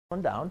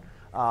one down,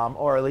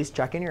 or at least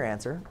checking your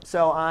answer.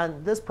 So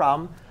on this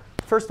problem,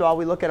 first of all,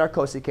 we look at our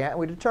cosecant and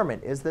we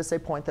determine, is this a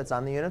point that's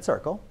on the unit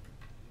circle?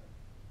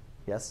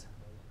 Yes?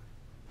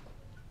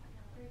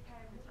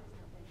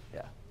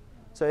 Yeah.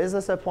 So is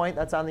this a point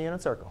that's on the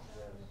unit circle?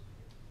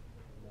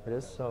 It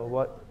is. So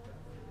what?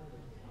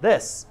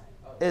 This.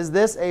 Is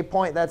this a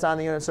point that's on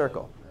the unit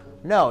circle?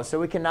 No. So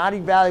we cannot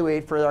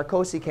evaluate for our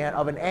cosecant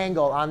of an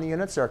angle on the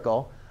unit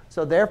circle.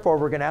 So therefore,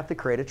 we're going to have to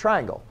create a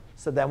triangle.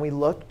 So then we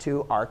look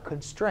to our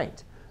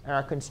constraint. And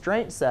our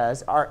constraint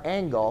says our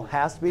angle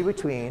has to be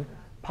between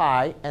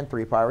pi and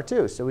 3 pi over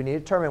 2. So we need to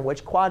determine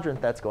which quadrant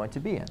that's going to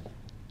be in.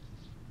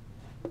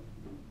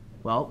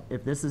 Well,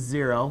 if this is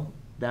 0,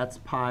 that's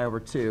pi over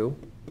 2,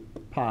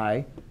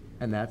 pi,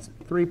 and that's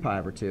 3 pi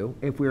over 2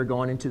 if we are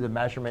going into the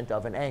measurement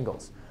of an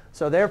angles.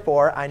 So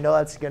therefore, I know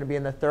that's going to be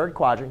in the third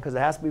quadrant because it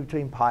has to be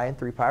between pi and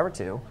 3 pi over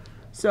 2.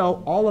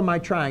 So all of my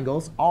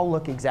triangles all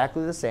look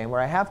exactly the same,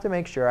 where I have to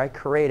make sure I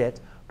create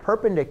it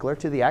perpendicular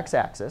to the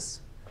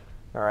x-axis,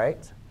 all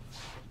right,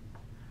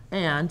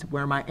 and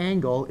where my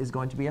angle is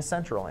going to be a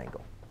central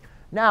angle.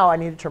 Now I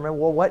need to determine,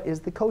 well, what is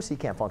the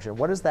cosecant function?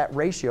 What is that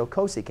ratio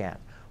cosecant?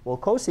 Well,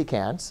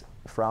 cosecant,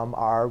 from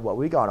our what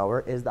we've gone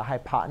over, is the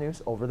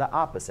hypotenuse over the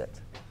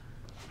opposite.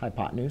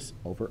 Hypotenuse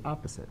over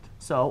opposite.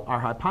 So our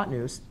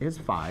hypotenuse is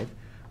 5,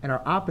 and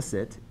our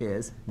opposite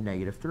is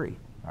 -3.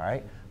 All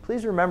right?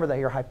 Please remember that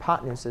your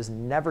hypotenuse is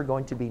never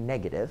going to be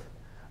negative.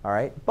 All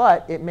right?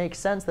 But it makes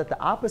sense that the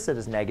opposite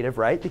is negative,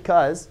 right?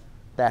 Because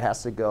that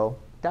has to go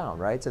down,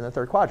 right? It's in the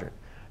third quadrant.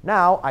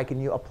 Now I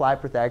can apply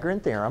Pythagorean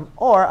theorem,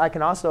 or I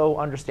can also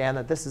understand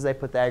that this is a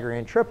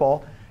Pythagorean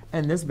triple,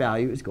 and this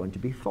value is going to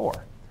be 4.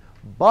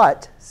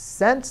 But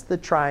since the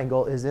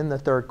triangle is in the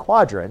third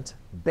quadrant,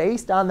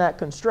 based on that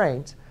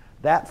constraint,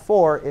 that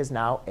 4 is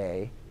now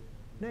a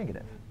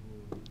negative.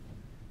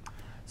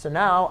 So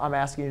now I'm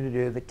asking you to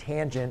do the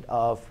tangent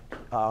of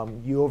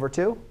u over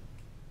 2,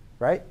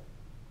 right?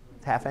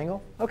 Half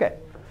angle? OK.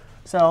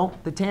 So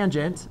the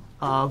tangent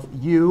of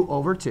u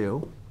over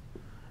 2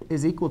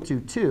 is equal to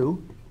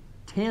 2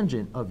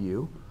 tangent of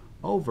u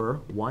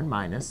over 1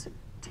 minus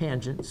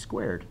tangent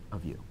squared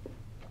of u.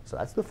 So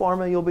that's the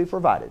formula you'll be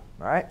provided.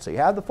 All right? So you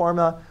have the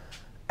formula.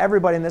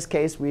 Everybody in this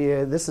case,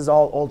 this is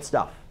all old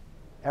stuff.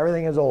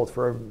 Everything is old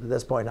for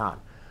this point on.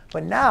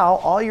 But now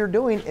all you're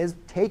doing is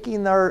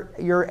taking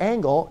your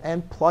angle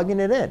and plugging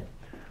it in.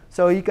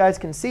 So you guys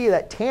can see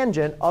that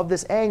tangent of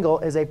this angle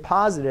is a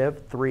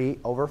positive 3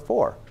 over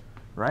 4,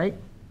 right?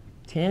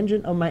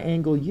 Tangent of my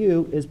angle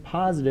u is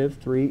positive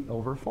 3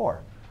 over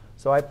 4.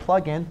 So I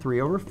plug in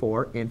 3 over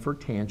 4 in for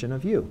tangent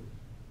of u.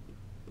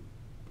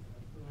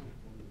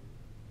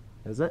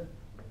 Is it?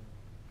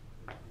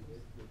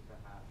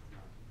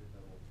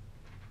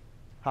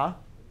 Huh?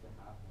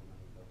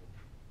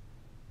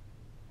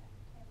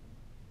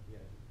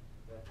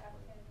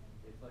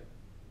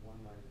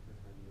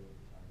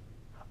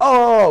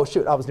 Oh,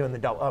 shoot. I was doing the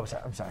double. Oh,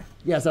 sorry. I'm sorry.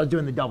 Yes, I was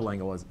doing the double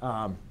angle.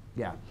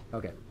 Yeah.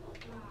 OK.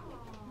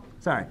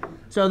 Sorry.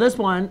 So this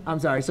one, I'm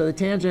sorry. So the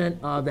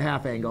tangent of the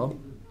half angle.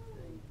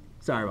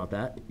 Sorry about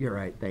that. You're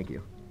right. Thank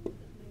you.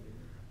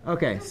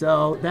 OK.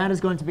 So that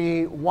is going to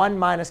be 1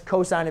 minus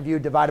cosine of u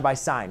divided by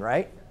sine,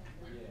 right?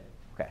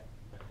 OK.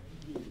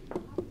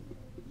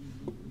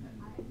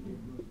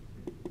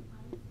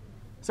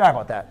 Sorry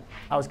about that.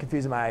 I was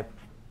confusing my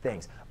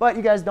things. But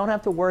you guys don't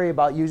have to worry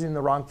about using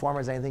the wrong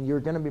formulas or anything. You're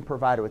going to be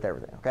provided with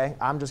everything. OK?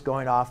 I'm just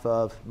going off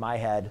of my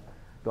head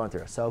going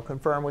through. So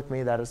confirm with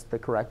me that is the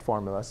correct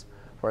formulas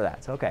for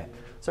that. OK.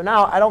 So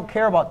now I don't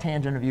care about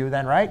tangent of u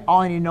then, right?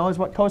 All I need to know is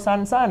what cosine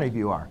and sine of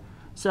u are.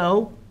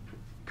 So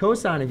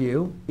cosine of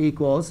u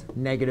equals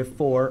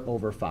 -4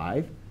 over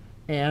 5.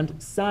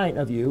 And sine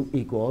of u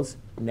equals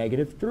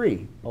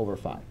 -3 over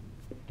 5.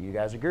 Do you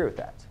guys agree with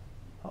that?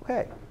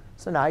 OK.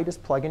 So now you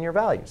just plug in your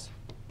values.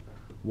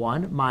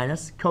 1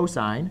 minus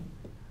cosine,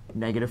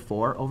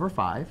 -4 over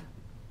 5,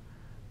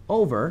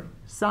 over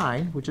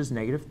sine, which is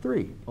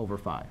 -3 over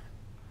 5.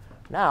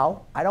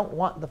 Now, I don't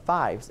want the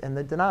 5's in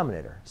the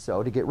denominator.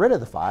 So to get rid of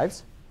the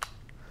 5's,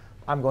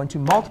 I'm going to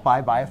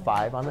multiply by a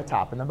 5 on the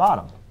top and the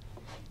bottom.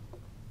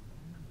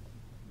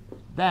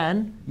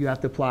 Then you have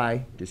to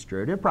apply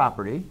distributive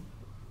property.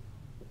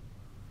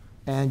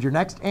 And your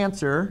next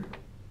answer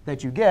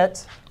that you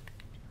get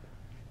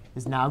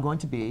is now going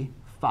to be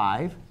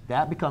 5.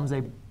 That becomes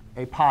a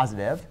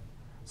positive.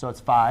 So it's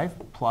 5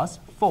 plus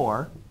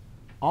 4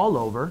 all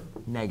over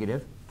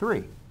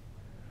 -3.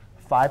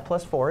 5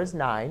 plus 4 is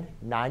 9.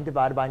 9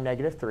 divided by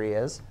 -3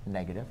 is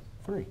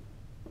 -3.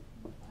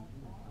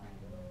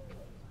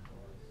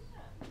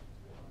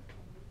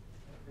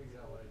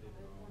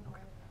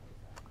 Okay.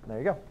 There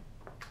you go.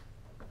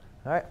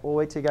 All right, we'll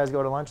wait till you guys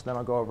go to lunch, and then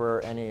I'll go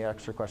over any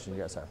extra questions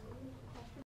you guys have.